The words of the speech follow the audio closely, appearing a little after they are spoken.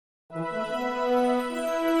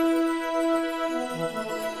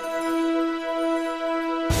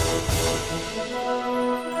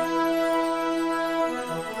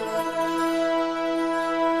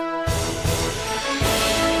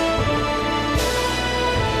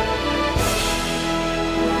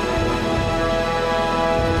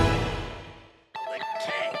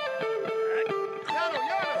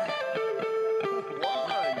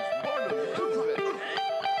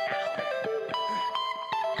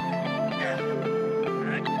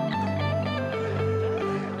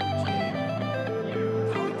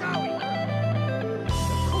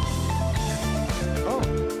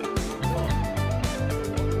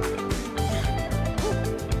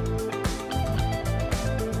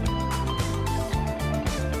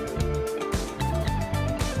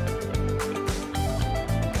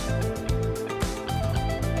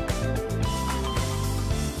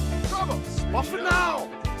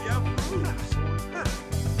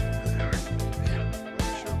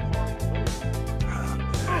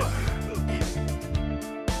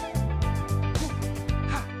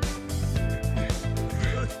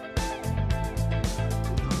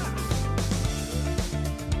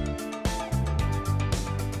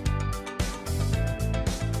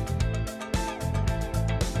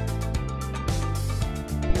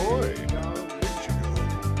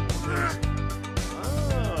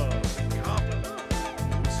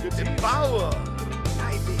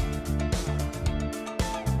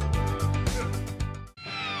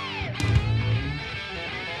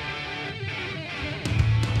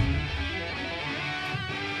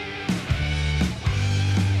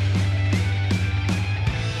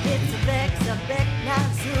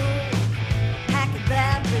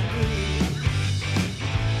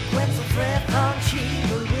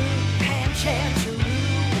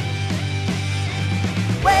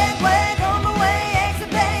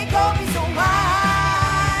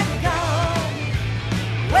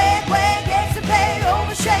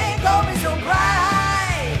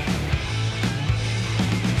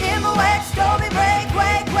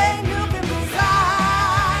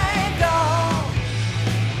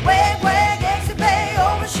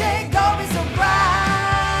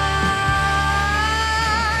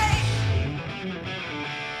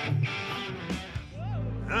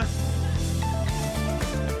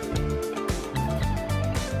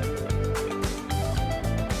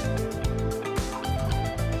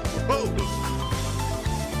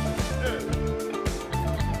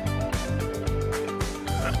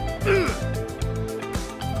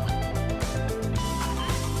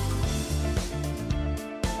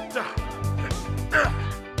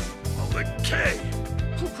a K.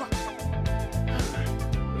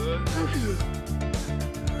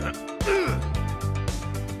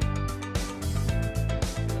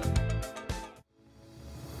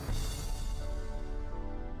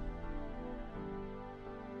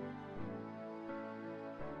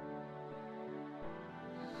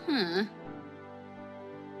 Huh.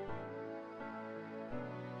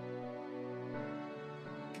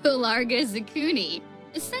 Kolarga Zakuni,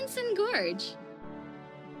 Sensen Gorge.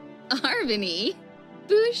 Arvini,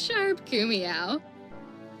 Boo Sharp Kumiao.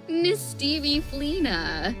 Nistivi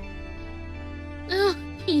Flina. Oh,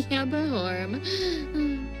 Yabahorm.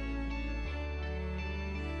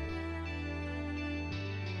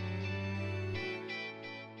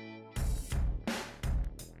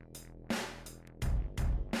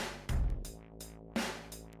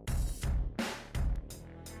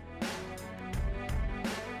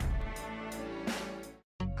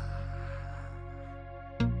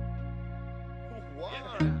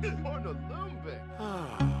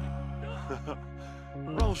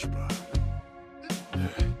 Roshba.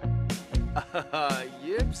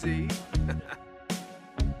 Yipsy.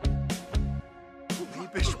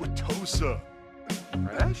 Leapish Watosa.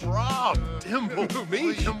 Fresh? Rob. Dimble.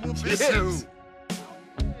 Me. Dimble Bisu.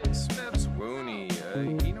 Smeps Woony.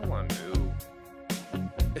 Inawandu.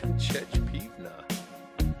 Chech Pivna.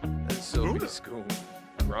 Sobi Skoon.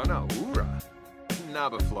 Grana Ura.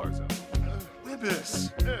 Naba Flarzo.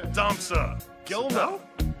 Libis. Damsa. Gilna.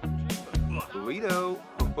 Guido.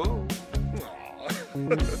 Oh.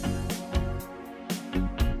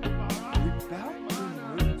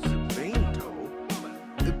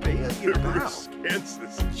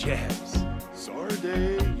 Kansas. Jabs.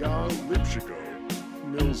 Sarde Ya Lipshigo.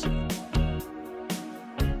 Milza.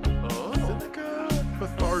 Seneca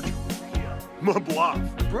Patharjo.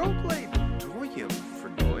 Mabloff. Bro played Doyum for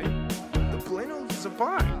Doy. The Plano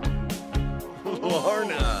Zabai.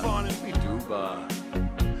 Lorna. Duba.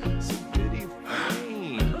 Sabidi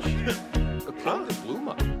Fange. The Plano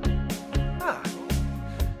Bluma. Ah.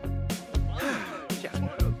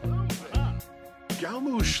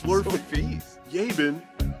 Galmu Schlurfa. Fees. Yabin.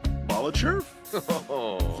 Balacherf.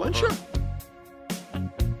 Oh. Flensha.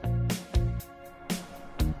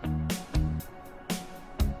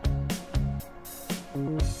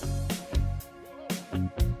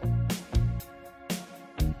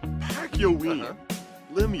 Pakyoween.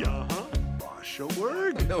 Limya. Basha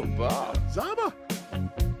Word. No Bob. Zaba.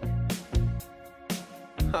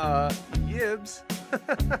 Yibs.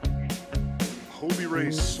 Hobie Ray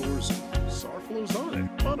Sorzu. Sarflozane.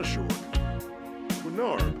 Monashork.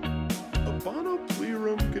 Quinarb. Abano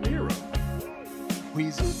Plirum Ganira.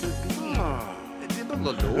 Weasel Gabi. Dibba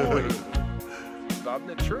Laloi.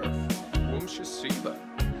 Bobna Turf. Wumsha Siba.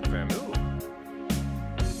 Vamu.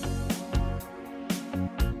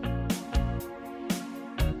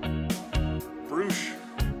 Bruce.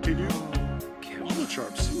 Tinu.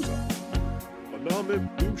 Walacharp Suza. Anamib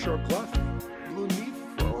Boomsharp Claffy. Bluni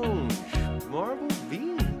Fronge. Marble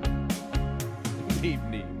Bean. Neep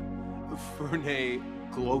Neep. Ferne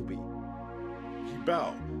Globy.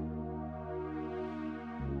 Hibao.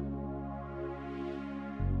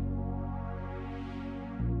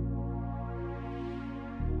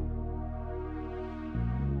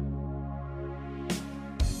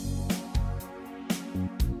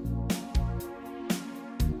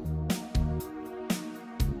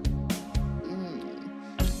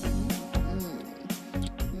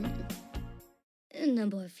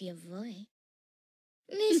 Number for your voice.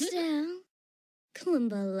 Mr.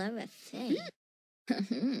 Klumbalara Fay.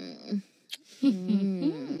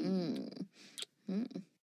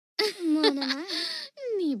 Monama.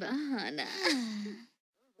 Nibahana.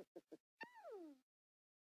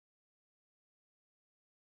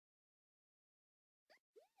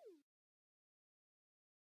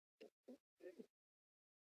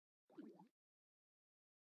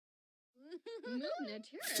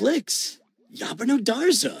 Flix. Yabano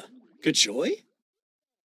Darza. Good joy.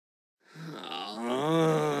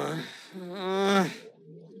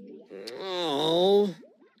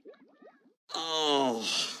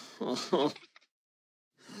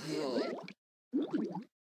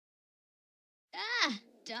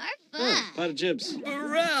 Darfa. Pot of jibs.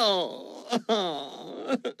 Burrell.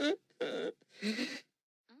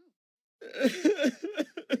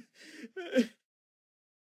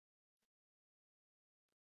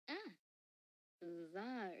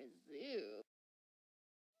 Zarzu.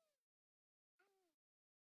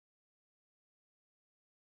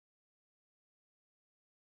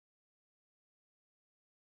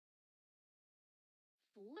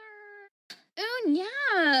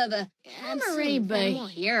 Unyab. Amare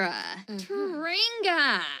Bahira. Tringa.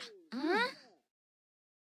 Huh?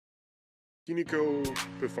 Kiniko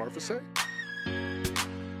Pifarfase?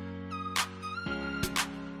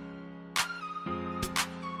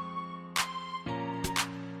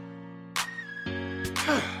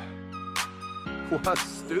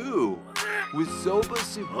 Wastu. With soba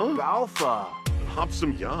balfa. Hop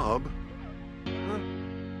some yob.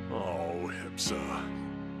 Oh, hipsa.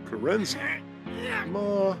 Karenza.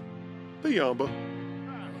 Ma. Bayamba.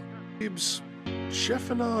 Ibs.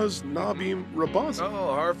 Shefanaz Nabim Rabaza.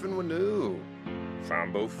 Oh, Harfin Wanu.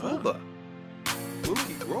 Fambo Fuba.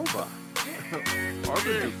 Wookie Groba.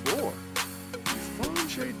 Arbiter 4.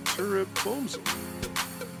 Fanje Turip Bomsel.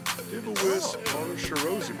 Dibawis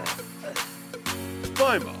Monosharozima.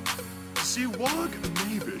 Fima. Siwag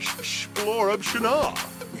Mabish Splorab Shana.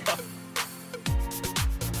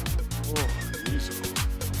 Oh, Nizo.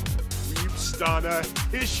 Weepstana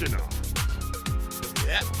Hishana.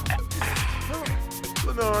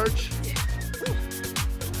 Lenarch.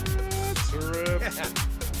 Turip.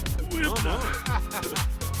 Whipna.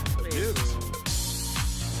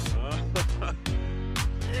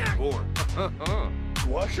 Four.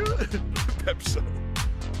 Guasha? Pepso.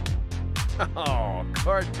 Oh,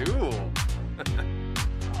 Cardool.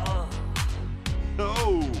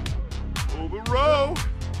 Oh, Obero.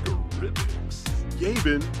 Garibix.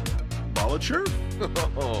 Yabin. Balacher.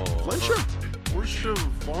 Oh. Flensher. Worsha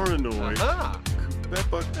Varanoi. Aha.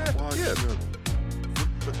 Kubepa Quashna.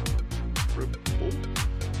 Triple.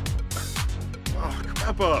 Ah,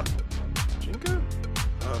 Kubepa. Jinka?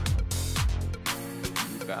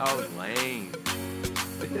 Val Lane.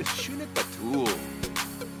 Shunik Batul.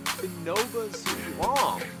 Nova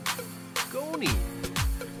Wong. Goni.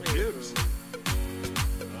 Gibbs.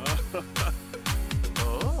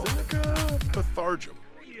 Oh. Seneca Pathargum.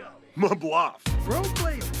 Mabloff.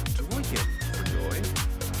 Roleplay Doyen for Doy.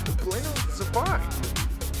 Blaine Zabine.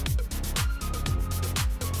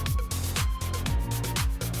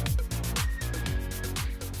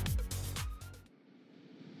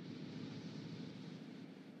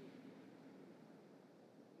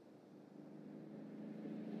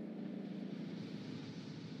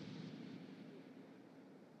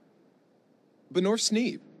 Benor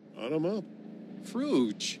Sneeb. On 'em up.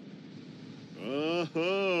 Fruge.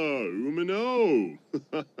 Umino.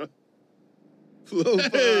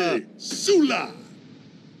 Flopa. Sula.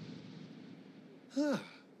 Huh.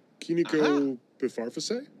 Kiniko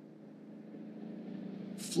Pifarfase?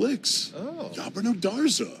 Flix. Oh. Yabrano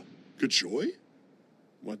Darza. Kachoy?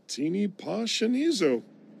 Watini Pashanizo.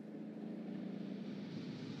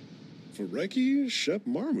 Fareki Shep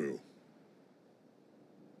Marmu.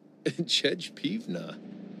 Chej Pivna.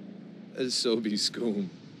 Sobi Skoom.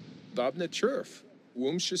 Bobna Churf.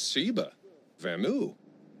 Woomsha Siba. Vamu.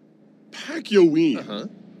 Pakyoween. Uh-huh.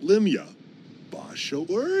 Limya. Basho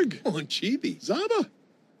Erg. On Chibi. Zaba.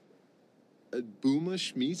 Buma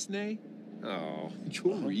Schmiesne. Oh,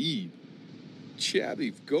 Jorib.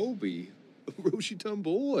 Chabby Gobi. Roshitum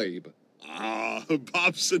Boyb. Ah,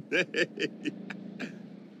 Bobsane.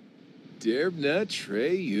 Derbna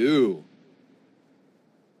Treyu.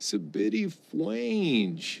 Sabidi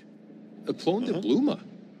Fwange. Plonda Bluma.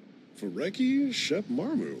 Fareki Shep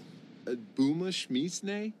Marmu. Buma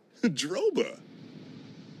Schmiesne. Droba.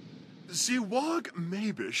 Siwag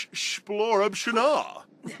Mabish Splorab Shana.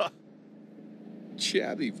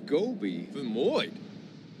 Chabby Gobi. Vermoid.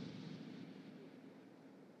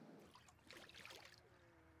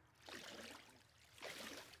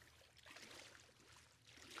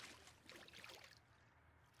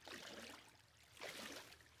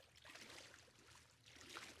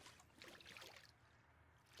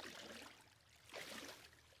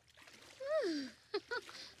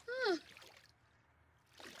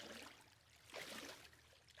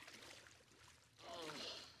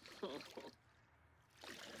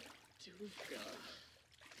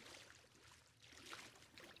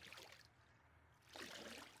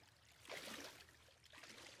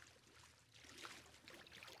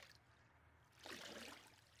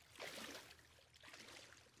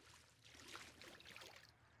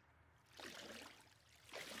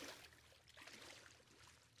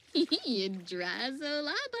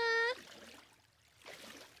 Drazolaba.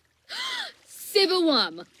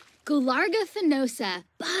 Sibawum. Gularga Thanosa.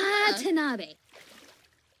 Batanabe.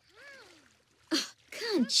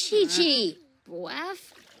 Conchichi.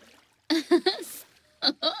 Bwaf.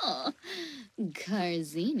 Oh,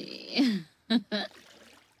 Karzini.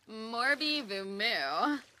 Morbi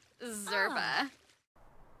Vumu. Zerba.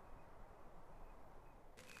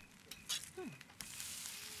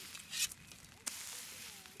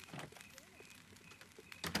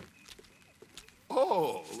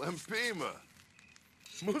 Oh, Lempima.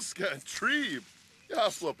 Muska and Trebe.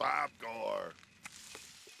 Yaslop Abgor.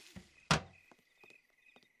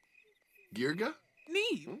 Girga?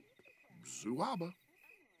 Neeb. Zuaba.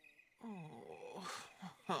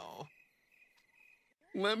 Oh.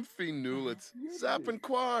 Lemfi Nulets.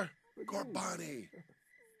 Zappenquar. Corbani.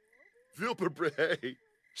 Vilperbre.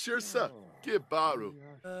 Shirsa. Gibaru.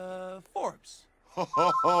 Forbes.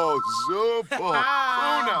 Oh, Zupo.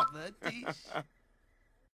 Una. The dish.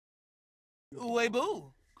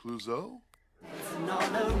 Webu. Clouseau.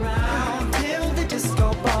 All around till the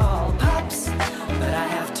disco ball pops, but I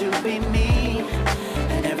have to be me,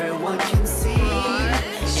 and everyone can see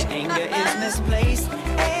your anger is misplaced,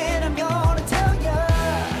 and I'm gonna tell ya,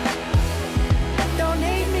 don't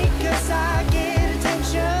hate me 'cause I get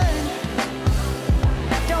attention,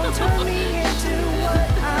 don't turn me into what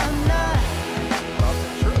I'm not,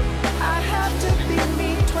 I have to be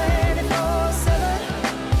me 24/7,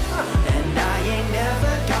 and I ain't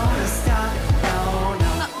never gonna stop.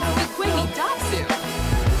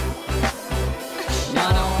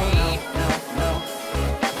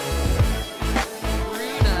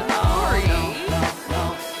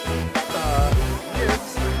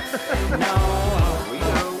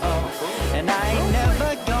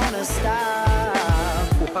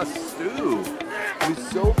 Stu.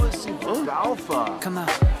 Misoba Alpha. Come on.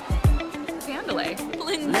 Candele.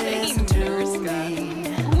 Listen Lindsay to Nurska. me.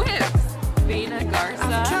 Whips. Bina Garza.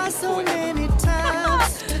 I've tried so many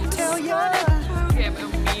times to tell you Program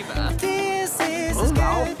Amoeba. this is as good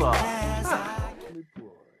Alpha. as I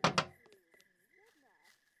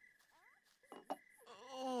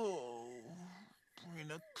Oh.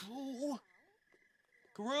 Bring a cool.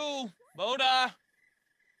 Karu. Boda.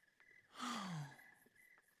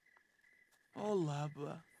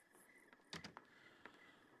 Olaba.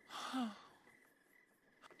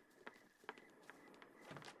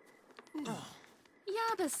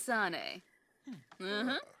 Yabasane.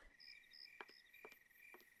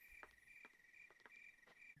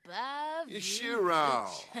 Yashiro.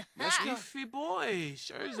 Iffy boy.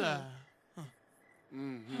 Sherza.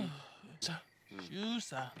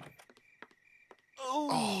 Shusa.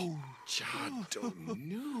 Oh. Chado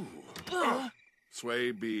new.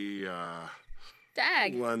 Sway be,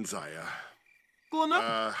 Dag. Lanzaya. Going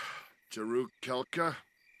up. Jaruk Kelka.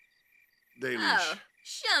 Dalish. Oh.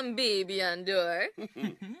 Shambi Biandur.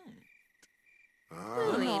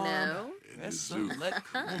 Lino. That's a Zook. let.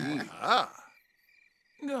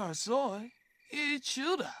 Garsoy.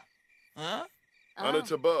 Ichuda. Huh?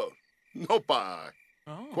 Anatabo. Nopai.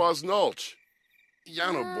 Oh. Quasnulch.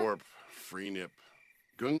 Yanoborp. Freenip.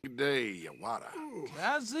 Gungade Yawada.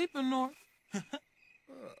 Kazipanor.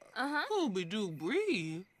 Who'll do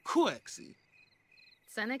breathe? Quexy.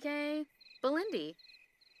 Seneca. Belindi.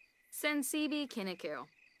 Sensibi Kinniku.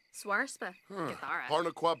 Swarspa. Githara.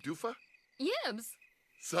 Parnaquab Dufa? Yibs.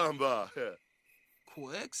 Samba.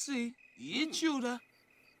 Quexy. Ichuda.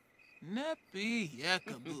 Neppy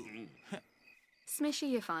Yakaboo.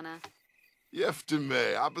 Smishy Yafana.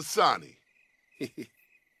 Yeftime Abasani.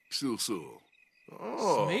 Sul.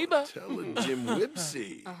 Oh, Smeeba. tell it Jim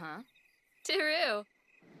Whipsy. Tiru.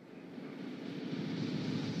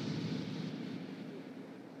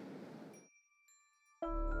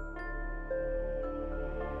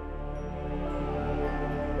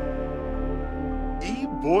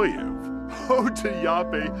 Boyev,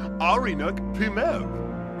 Hotayape, Arinuk, Pimev.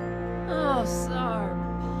 Oh, Sar.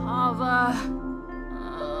 Pava.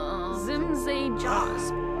 Zimze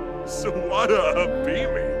Jasp. Sawada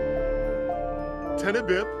Abimi.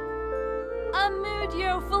 Tenebip.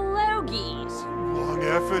 Amudio Philogis. Long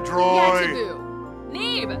Ephedroy. Yatabu.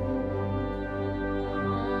 Neeb.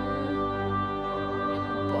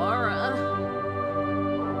 Bara.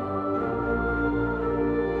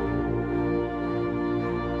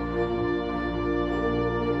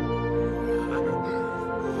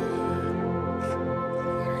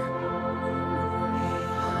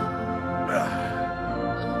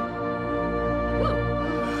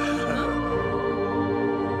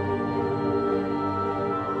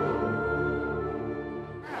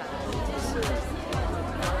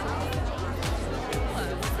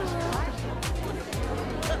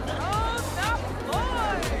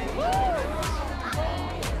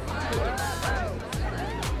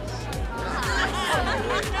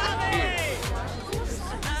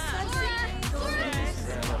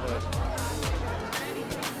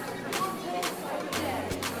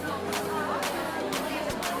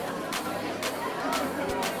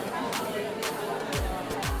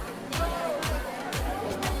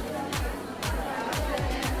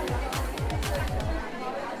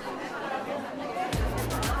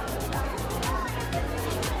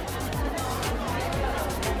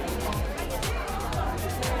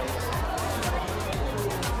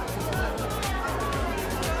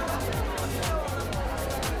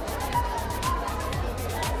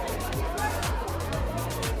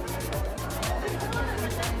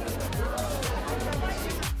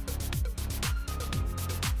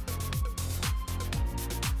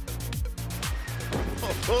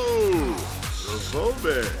 Oh,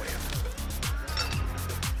 Ravobe.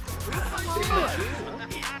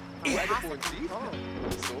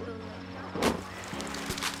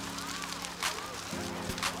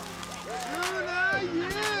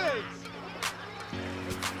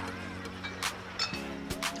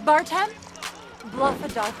 Bartem? Bluff a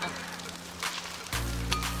dark.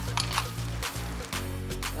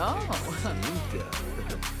 Oh.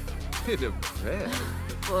 In a bed.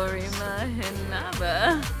 Porima Hinaba.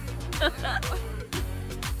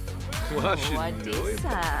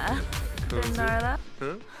 Wadisa. Bernarda.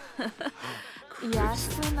 Huh?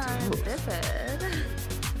 Yasunar Bifid.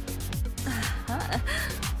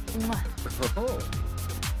 Oh.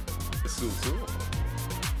 Suzu.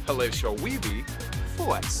 Halesho Weeby.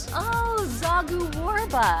 Force. Oh, Zagu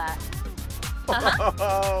Warba.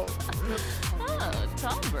 Oh, Oh,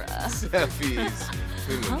 Tombra. Seffies.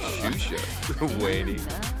 Shusha. Wayne.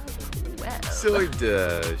 Well.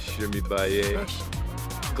 Silda. Shimibaye.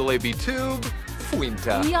 Galebi Tube.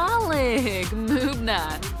 Fuinta. Yalig.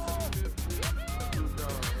 Mubna.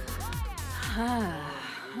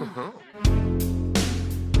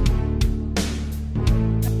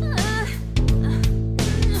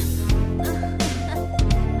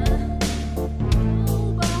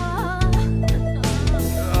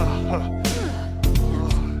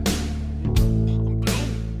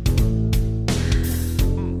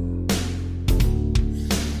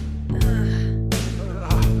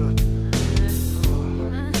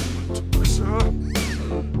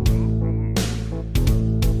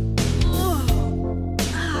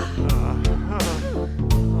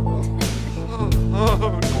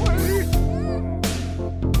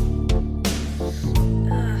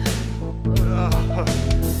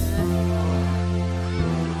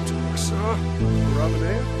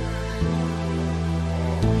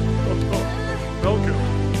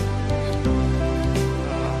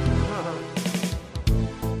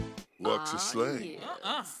 Lux a sleigh.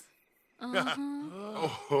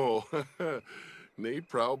 Oh, nee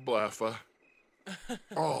proud blaffa.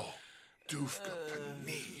 Oh, doofka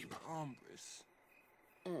paneeb. Ombris.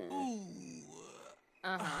 Ooh.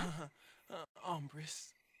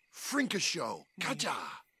 Ombris. Frinkashow. Kaja.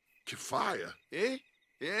 Kifaya. Eh?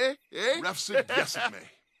 Refsig yesit me.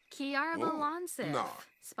 Kiara Oh, Balansiv. no.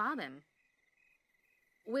 Spabim.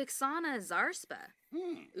 Wixana Zarspa.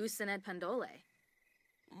 Usaned Pandole.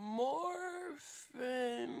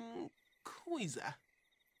 Morphin Quiza.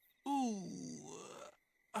 Ooh.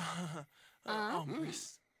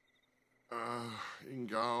 Ombris.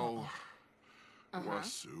 Ingal.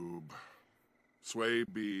 Wasub.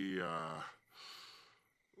 Swaby,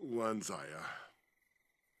 Lanzaya.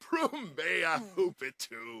 Prumbea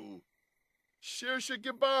Hoopitu. Shirsha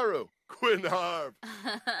Gibaru. Quinharb.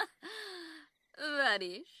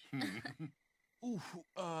 Vadish. Ooh,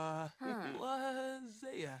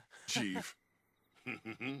 Lazea. Chief.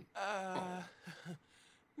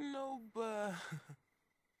 Noba.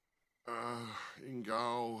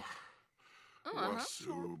 Ingal.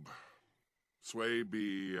 Wasub.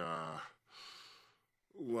 Swaby,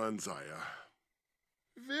 Lanzaya.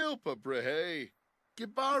 Vilpa Brehe.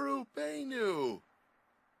 Gibaru Benu.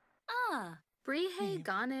 Brihe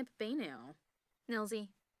Ganib Beno. Nilsy.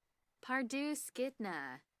 Pardu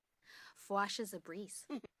Skidna. Fwashes a breeze.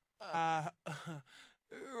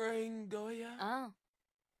 Rangoya. Oh.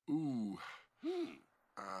 Ooh.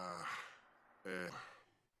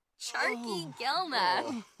 Sharky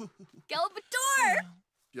Gelna. Gelbator.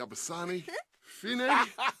 Yabasani. Fine.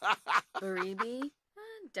 Baribi.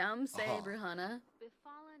 Dum say Bruhana.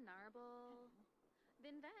 Bifala Narble.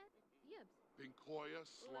 Vinvet. Yibs. Binkoya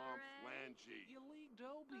Slump Langi. Yali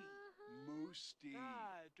Dobi. Moosti.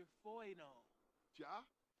 Derfoino. Ja?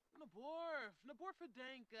 Nabor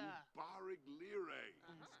Fedenka. Barig Lire.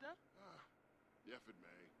 Unsta. Yefid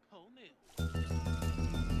May. Ponil.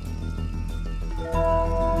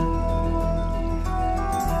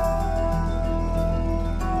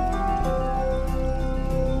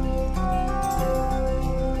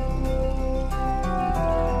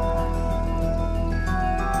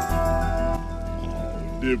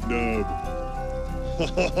 Nib-nub.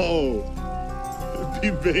 Oh,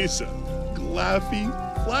 Bibesa, Glaffy,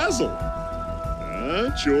 Flazzle.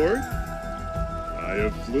 Chort. Aya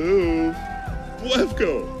Flu.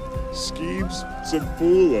 Blefko. Skeebs,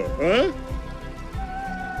 Zabula, huh?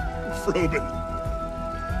 Frobin.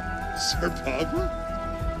 Sarpagma?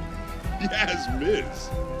 Yes, Miss.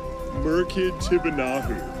 Merkid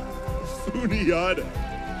Tibanahu. Funiata.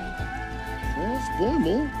 Prof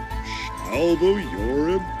Boimel. Shalvo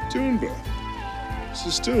Yorib Tunba.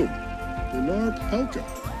 Sistum. Bernard Pelka.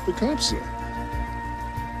 Pekapsa.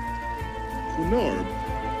 Quinarb.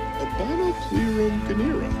 Abana Plerum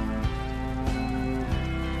Ganera.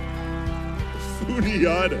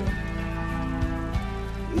 Funiata.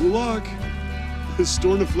 Ulak.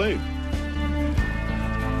 Storna Flame.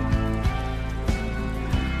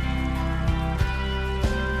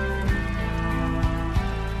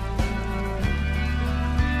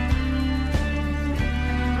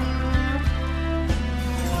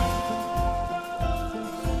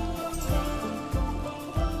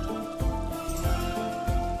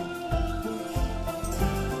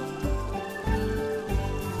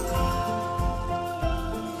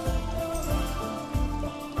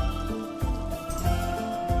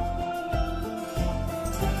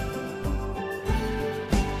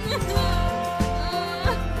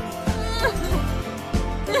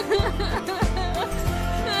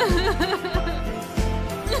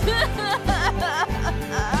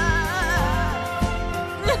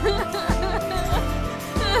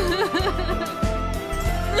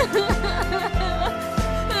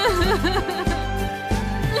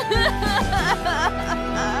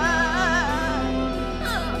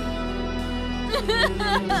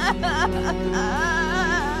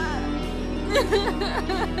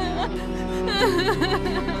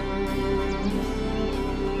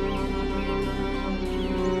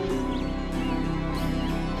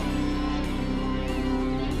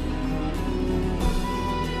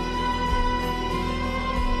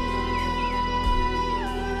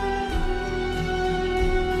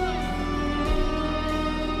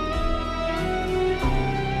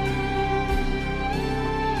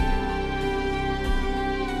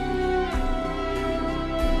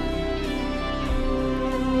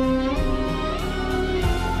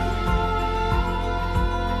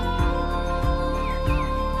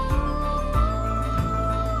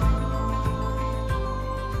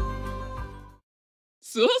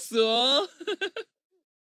 So.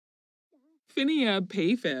 Finia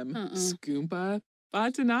Payfim. Skoompa.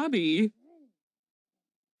 Watanabe.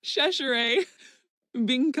 Cheshire.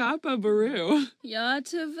 Binkapa Baru.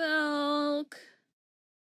 Yatavelk.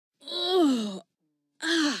 Oh.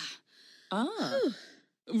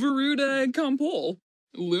 Veruda Kampol.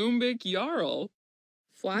 Lumbik Jarl.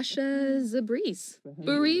 Fwasha Zabris.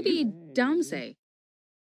 Baribi Damse.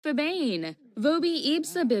 Fabane. Vobi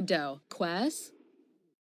Ibsa Bibdo. Quest.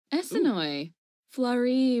 Essenoi.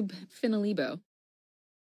 Flarib Finalibo.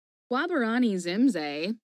 Wabarani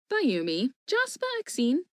Zimze. Bayumi. Jaspa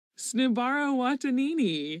Exine. Snibara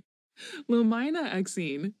Watanini. Lumina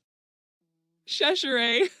Exine.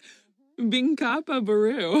 Cheshire. Binkapa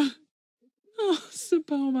Baru. Oh,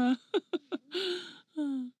 Sapoma.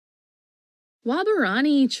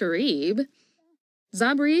 Wabarani Charib.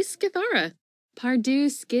 Zabris Skithara. Pardu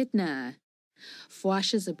Skidna.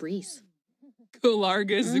 Fwasha Zabris.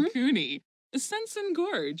 Kolarga Zakuni. Sensen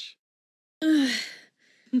Gorge.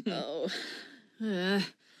 Oh.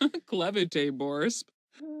 Clevite Borsp.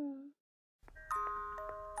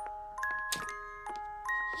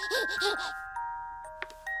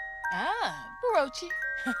 Brochi.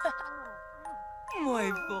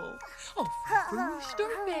 Muito. Oh,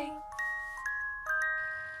 Storbe.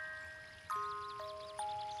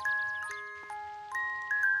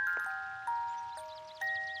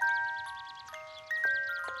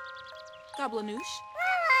 Goblinoosh.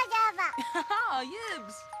 Haha,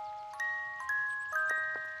 yibs.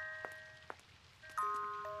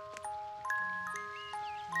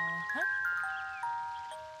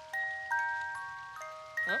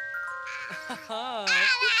 Haha.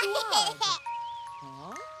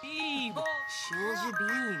 Huh? Beeb. Shields your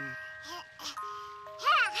beam.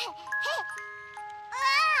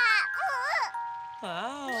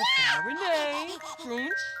 Oh, Renee.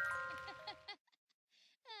 French.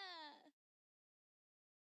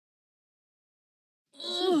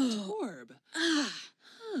 Torb.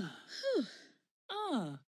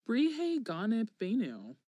 Brihe Gonip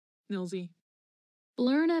Benu. Nilsy.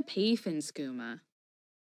 Blurna Pafin Skooma.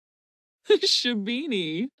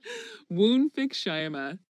 Shabini. Woonfik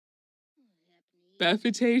Shayama.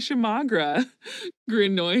 Befite Shamagra.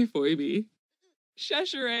 Grinoi Foibi.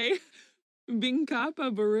 Cheshire.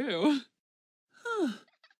 Binkapa Baru.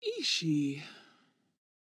 Ishi.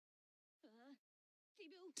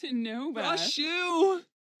 Tanoba. Rashu.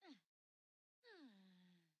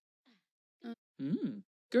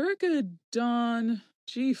 Gurka Don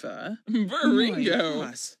Jifa.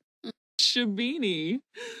 Baringo. Shabini.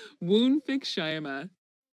 Woonfik Shayama.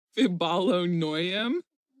 Fibalo Noyam.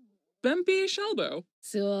 Bempi Shelbo.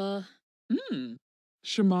 So.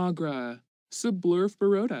 Shamagra. Sublurf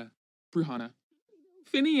Baroda. Bruhana.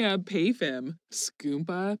 Finia Payfim.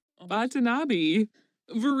 Skoompa. Watanabe.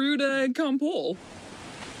 Veruda Kampol.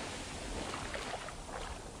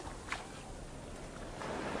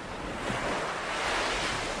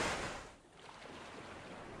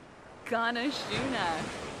 Ganashuna.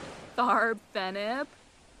 Tharb Fenip.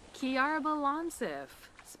 Kiarbalansif.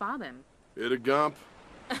 Spabim. Itagump.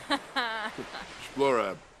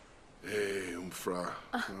 Splorab. Hey, umfra.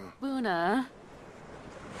 Buna.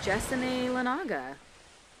 Jessene Lanaga.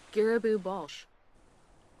 Girabu Bolsh.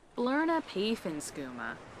 Blurna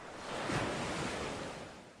Pafinskuma.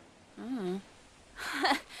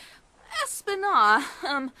 Espina.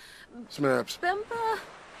 Snaps. Bempa.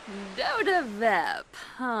 Doda Vep.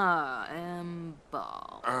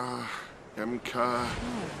 Embal. Emka.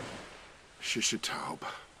 Shishitaub.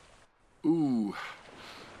 Ooh.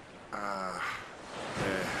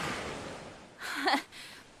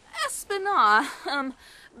 Espina.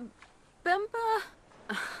 Bempa.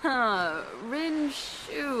 Rin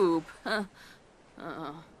Shoop.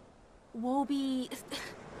 Woby.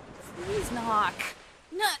 Please knock.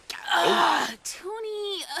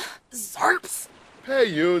 Tony. Zarps.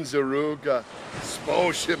 Peyun Zaruga.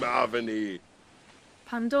 Sposhim Avani.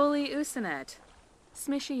 Pandoli Usanet.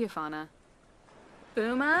 Smishy Yafana.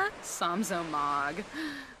 Buma. Samzo Mog.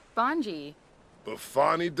 Banji.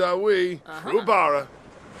 Bufani Dawi. Rubara.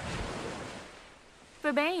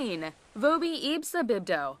 Fabane. Vobi Ibsa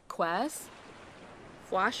Bibdo. Quest.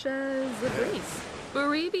 Fwasha Zabris.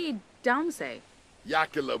 Baribi Damse.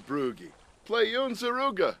 Yakila Brugi. Playun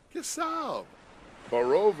Zaruga. Kisal.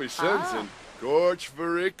 Barovi Sensen. Gorch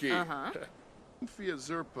Variki. Fia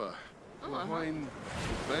Zerpa. Wine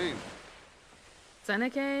Bane.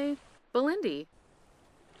 Seneca. Belindi.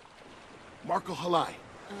 Marco Halai.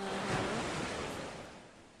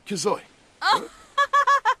 Kizoi.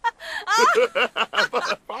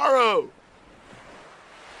 Faro.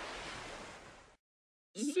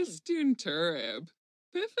 Sistun Turib.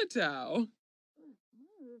 Piffatau.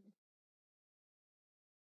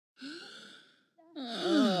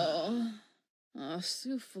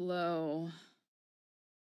 Suflo.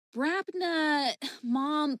 Brapna.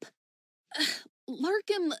 Momp.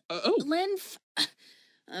 Larkin. Linf.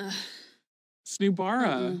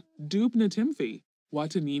 Snubara. Dubna Timfi.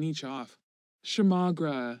 Watanini Choff.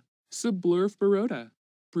 Shamagra. Sublurf Baroda.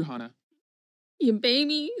 Bruhana.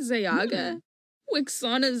 Yabami Zayaga.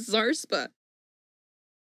 Wixana Zarspa.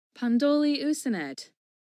 Pandoli Usanet.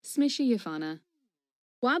 Smishy Yafana.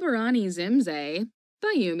 Wabarani Zimze.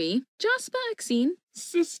 Bayumi. Jaspa Exine.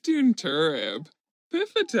 Sistun Turib.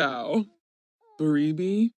 Piffatau.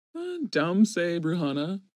 Baribi. Damse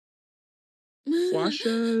Bruhana.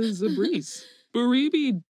 Washa Zabris.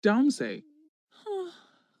 Baribi Damse.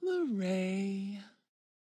 Lorray.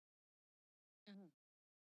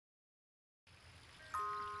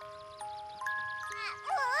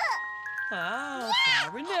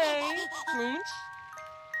 Renee. Flunch.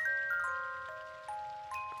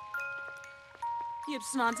 Yip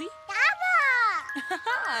Snanzi.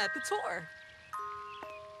 The tour.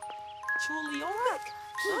 Chuli Ork.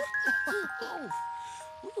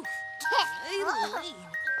 Oof. Hey, Lee.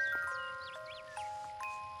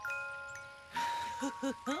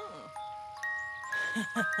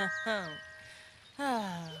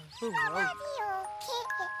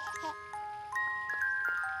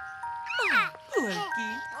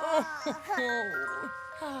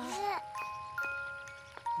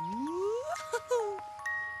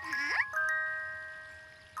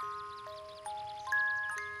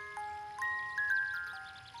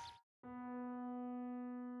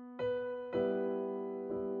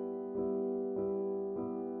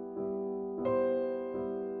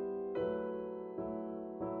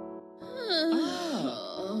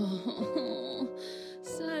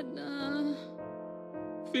 Sedna.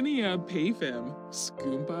 Finia Pafim.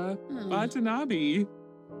 Skoompa. Watanabe.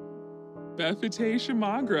 Befite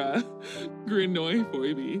Shamagra. Grinoi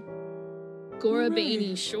Foibi.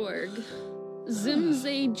 Gorabani Shorg.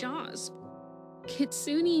 Zimze Josp.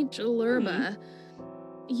 Kitsuni Jalurba.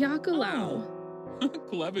 Yakalau.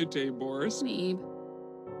 Clevite Boris. Neeb.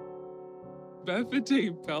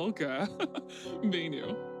 Befite Pelka.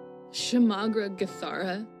 Benu. Shamagra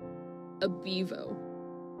Gathara. Abivo.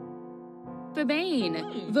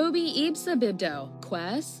 Fabane. Vobi Ibsa Bibdo.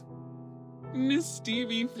 Quest. Miss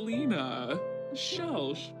Stevie Flina.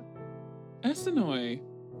 Shelsh. Essenoi.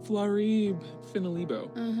 Flarib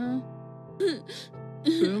Finalibo.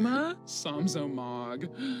 Buma Samzo Mog.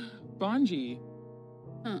 Banji.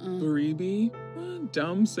 Baribi.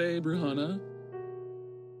 Damse Bruhana.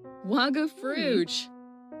 Waga Fruch.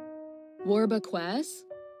 Warba Quest.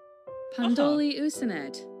 Pandoli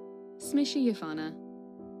Usanet. Smishy Yafana.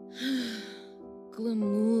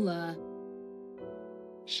 Glamula.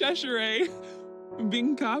 Sheshere.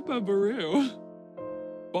 Binkapa Baru.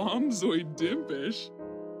 Bombzoid Dimpish.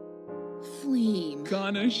 Fleam.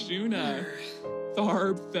 Kana Shuna.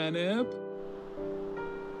 Tharb Fenip.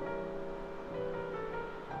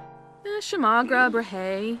 Shamagra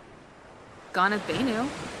Brahe. Ganat Benu.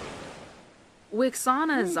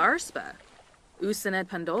 Wixana Zarspa. Usanet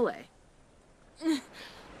Pandole.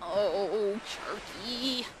 Oh,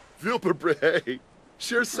 Turkey. Vilperbre.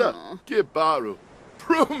 Shirsa. Gibaru.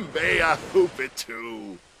 Prumbea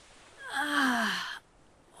Hoopitu.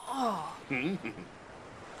 Oh.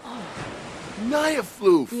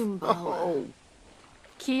 Nyafloof. Oh.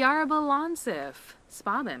 Kiara Balansif.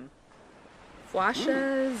 Spabim.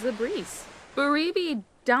 Fwasha Zabris. Baribi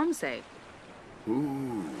Damse.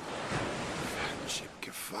 Ooh. Fanship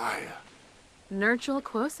Kefaya. Nurchel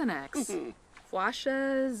Quosanex.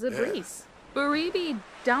 Fwasha Zabris. Baribi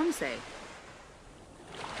Damse.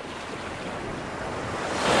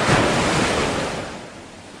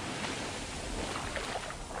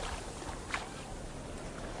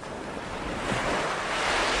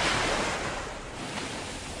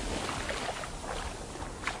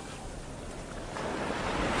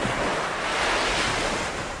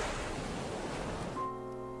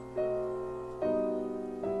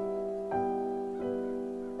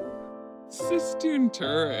 Sistun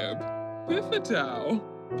Turib. Piffatau.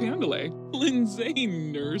 Pandale. Lindsay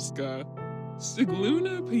Nurska.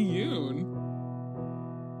 Sigluna Piyun.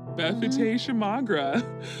 Bethite Shamagra.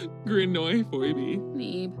 Grinoi Foibi.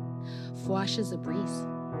 Neeb. Fwasha Zabris.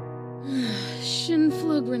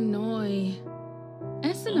 Shinflug Renoi.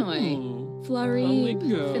 Essenoi. Flurry.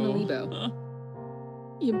 Finalibo.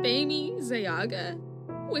 Yabami Zayaga.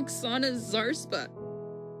 Wixana Zarspa.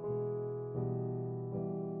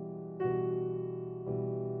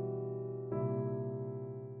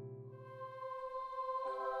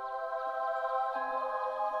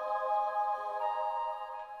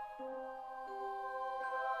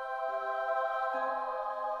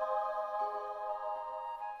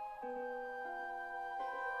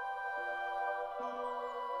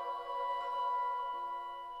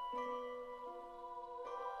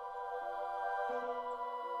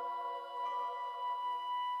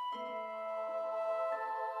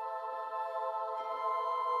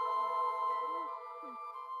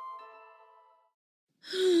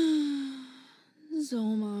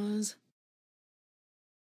 Zomaz.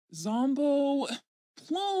 Zombo.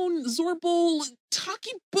 Plone. Zorbol.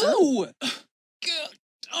 Taki Boo.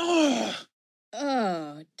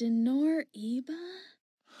 Denor Eba?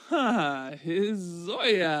 Ha, his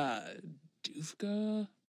Zoya. Dufka.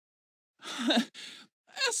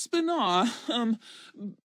 Espina.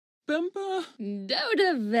 Bemba.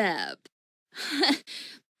 Doda Vep.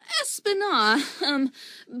 Espina.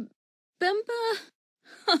 Bemba.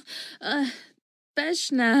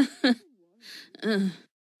 Beshna.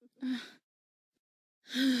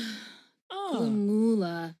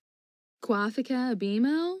 Glumula. Quafika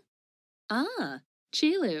Abimo?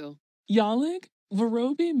 Chilu. Yalig?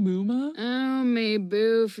 Varobi Muma? Oh, me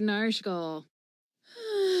boof narshgal.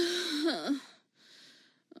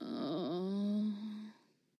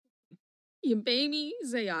 Yabami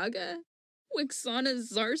Zayaga? Wixana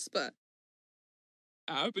Zarspa.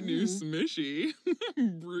 Avenue Smishy.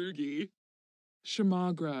 Broogie.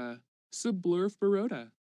 Shamagra. Sublurf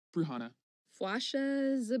Baroda. Bruhana.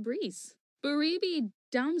 Fwasha Zabris. Baribi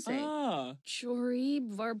Damse. Chorib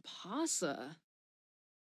Varpasa.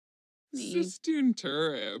 Sistun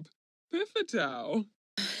Turib. Piffatau.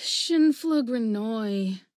 Shinflug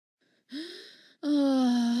Renoi.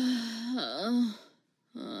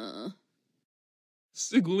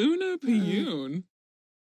 Sigluna Piyun.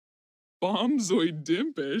 Bombzoid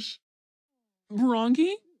Dimpish.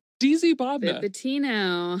 Brongi? DZ Bobna.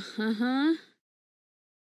 Bipatino.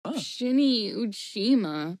 Shinny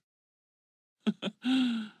Uchima.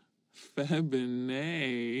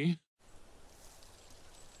 Febine.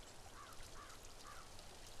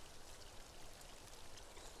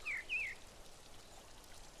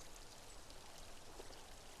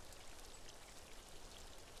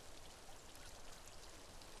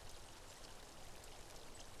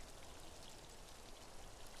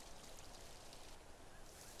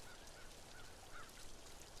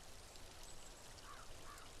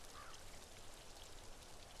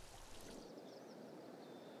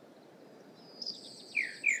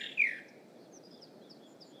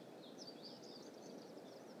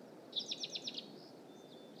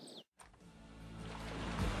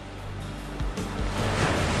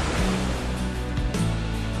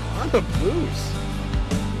 The blues.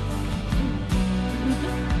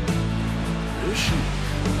 Is she?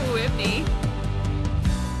 Whippy.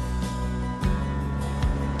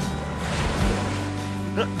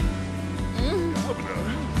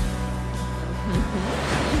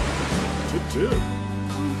 Tip.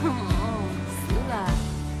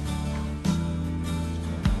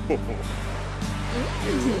 Farmer.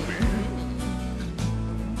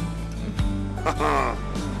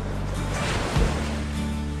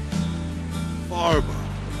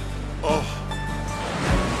 Oh.